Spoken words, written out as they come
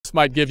QuickBooks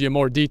might give you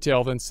more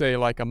detail than, say,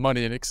 like a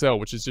money in Excel,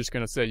 which is just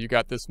going to say you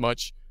got this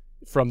much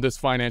from this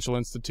financial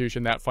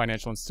institution, that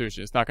financial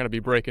institution. It's not going to be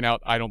breaking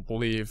out, I don't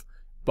believe,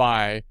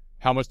 by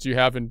how much do you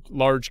have in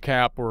large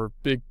cap or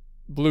big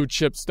blue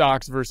chip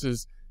stocks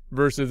versus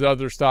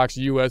other stocks,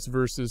 US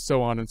versus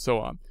so on and so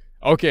on.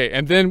 Okay,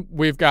 and then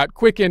we've got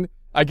Quicken.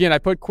 Again, I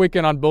put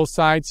Quicken on both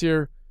sides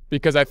here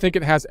because I think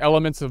it has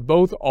elements of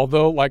both,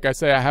 although, like I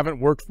say, I haven't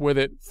worked with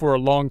it for a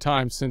long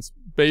time, since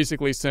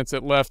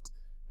it left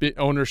the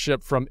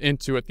ownership from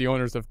Intuit, the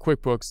owners of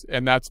QuickBooks,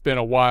 and that's been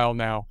a while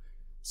now.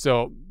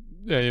 So,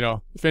 you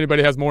know, if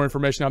anybody has more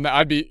information on that,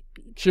 I'd be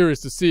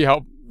curious to see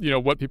how, you know,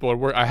 what people are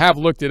working. I have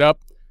looked it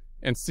up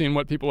and seen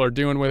what people are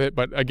doing with it,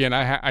 but again,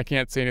 I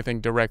can't say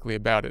anything directly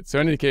about it. So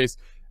in any case,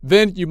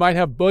 then you might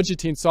have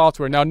budgeting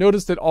software. Now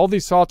notice that all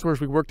these softwares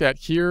we worked at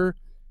here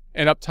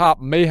and up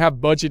top may have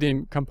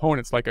budgeting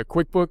components, like a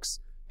QuickBooks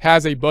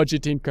has a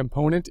budgeting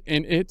component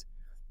in it,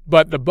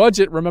 but the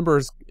budget,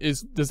 remember,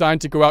 is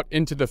designed to go out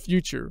into the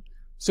future.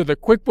 So the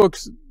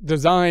QuickBooks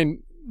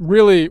design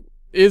really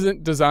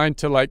isn't designed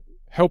to like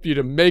help you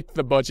to make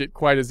the budget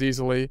quite as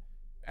easily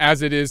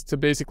as it is to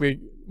basically,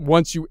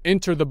 once you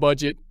enter the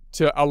budget,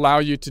 to allow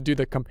you to do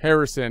the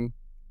comparison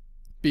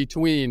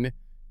between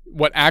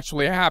what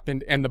actually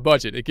happened and the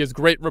budget. It gives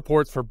great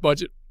reports for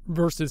budget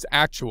versus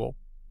actual.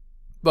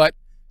 But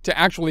to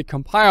actually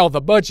compile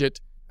the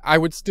budget, I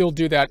would still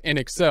do that in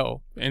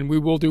Excel. And we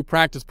will do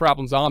practice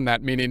problems on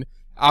that, meaning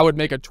I would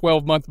make a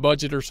 12-month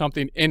budget or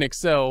something in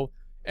Excel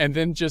and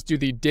then just do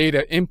the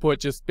data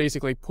input, just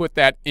basically put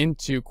that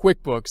into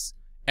QuickBooks.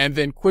 And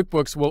then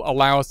QuickBooks will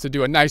allow us to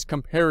do a nice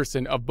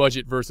comparison of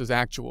budget versus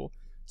actual.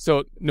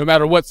 So no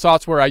matter what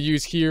software I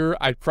use here,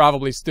 I'd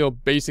probably still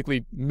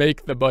basically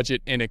make the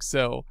budget in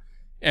Excel.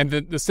 And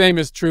the same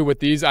is true with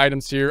these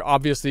items here.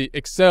 Obviously,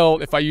 Excel,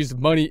 if I use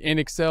money in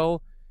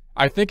Excel,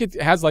 I think it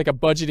has like a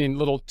budgeting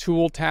little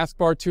tool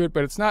taskbar to it,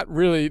 but it's not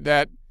really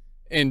that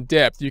in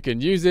depth. You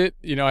can use it.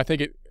 You know, I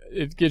think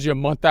it gives you a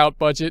month out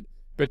budget,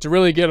 but to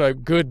really get a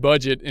good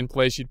budget in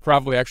place, you'd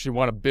probably actually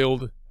want to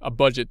build a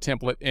budget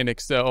template in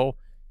Excel.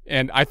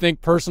 And I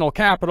think Personal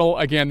Capital,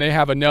 again, they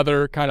have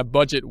another kind of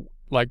budget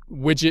like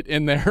widget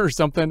in there or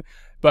something,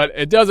 but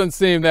it doesn't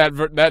seem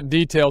that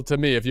detailed to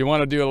me. If you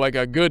want to do like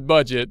a good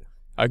budget,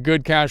 a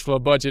good cash flow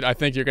budget, I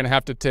think you're going to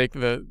have to take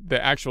the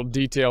actual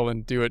detail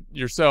and do it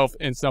yourself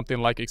in something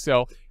like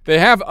Excel. They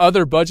have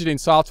other budgeting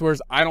softwares.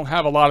 I don't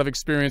have a lot of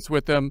experience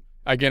with them.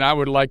 Again, I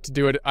would like to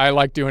do it. I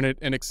like doing it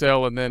in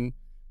Excel and then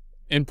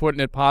inputting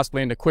it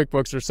possibly into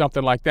QuickBooks or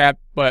something like that.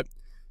 But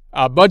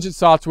budget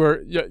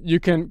software, you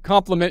can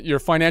complement your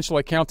financial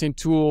accounting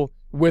tool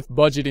with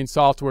budgeting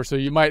software. So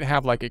you might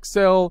have like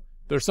Excel.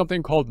 There's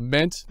something called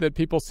Mint that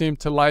people seem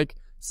to like.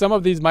 Some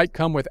of these might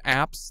come with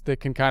apps that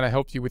can kind of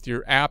help you with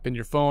your app in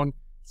your phone.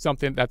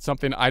 That's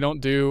something I don't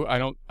do. I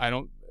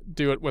don't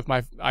do it with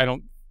I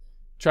don't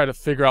try to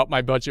figure out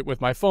my budget with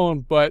my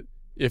phone. But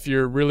if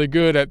you're really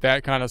good at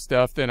that kind of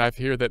stuff, then I've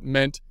heard that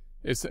Mint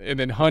is, and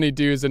then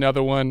Honeydew is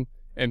another one,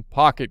 and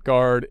Pocket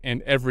Guard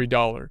and Every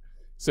Dollar.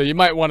 So you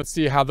might want to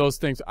see how those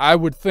things, I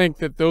would think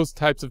that those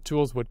types of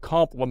tools would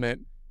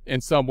complement in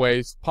some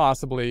ways,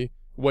 possibly,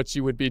 what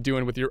you would be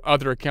doing with your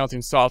other accounting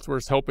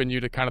softwares, helping you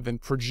to kind of then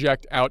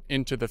project out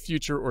into the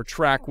future or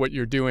track what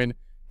you're doing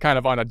kind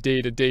of on a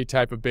day-to-day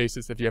type of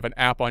basis. If you have an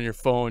app on your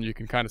phone, you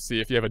can kind of see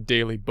if you have a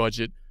daily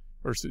budget,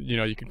 or, you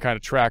know, you can kind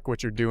of track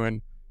what you're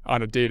doing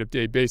on a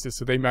day-to-day basis.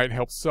 So they might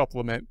help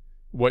supplement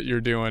what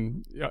you're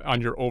doing on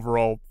your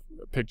overall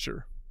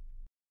picture.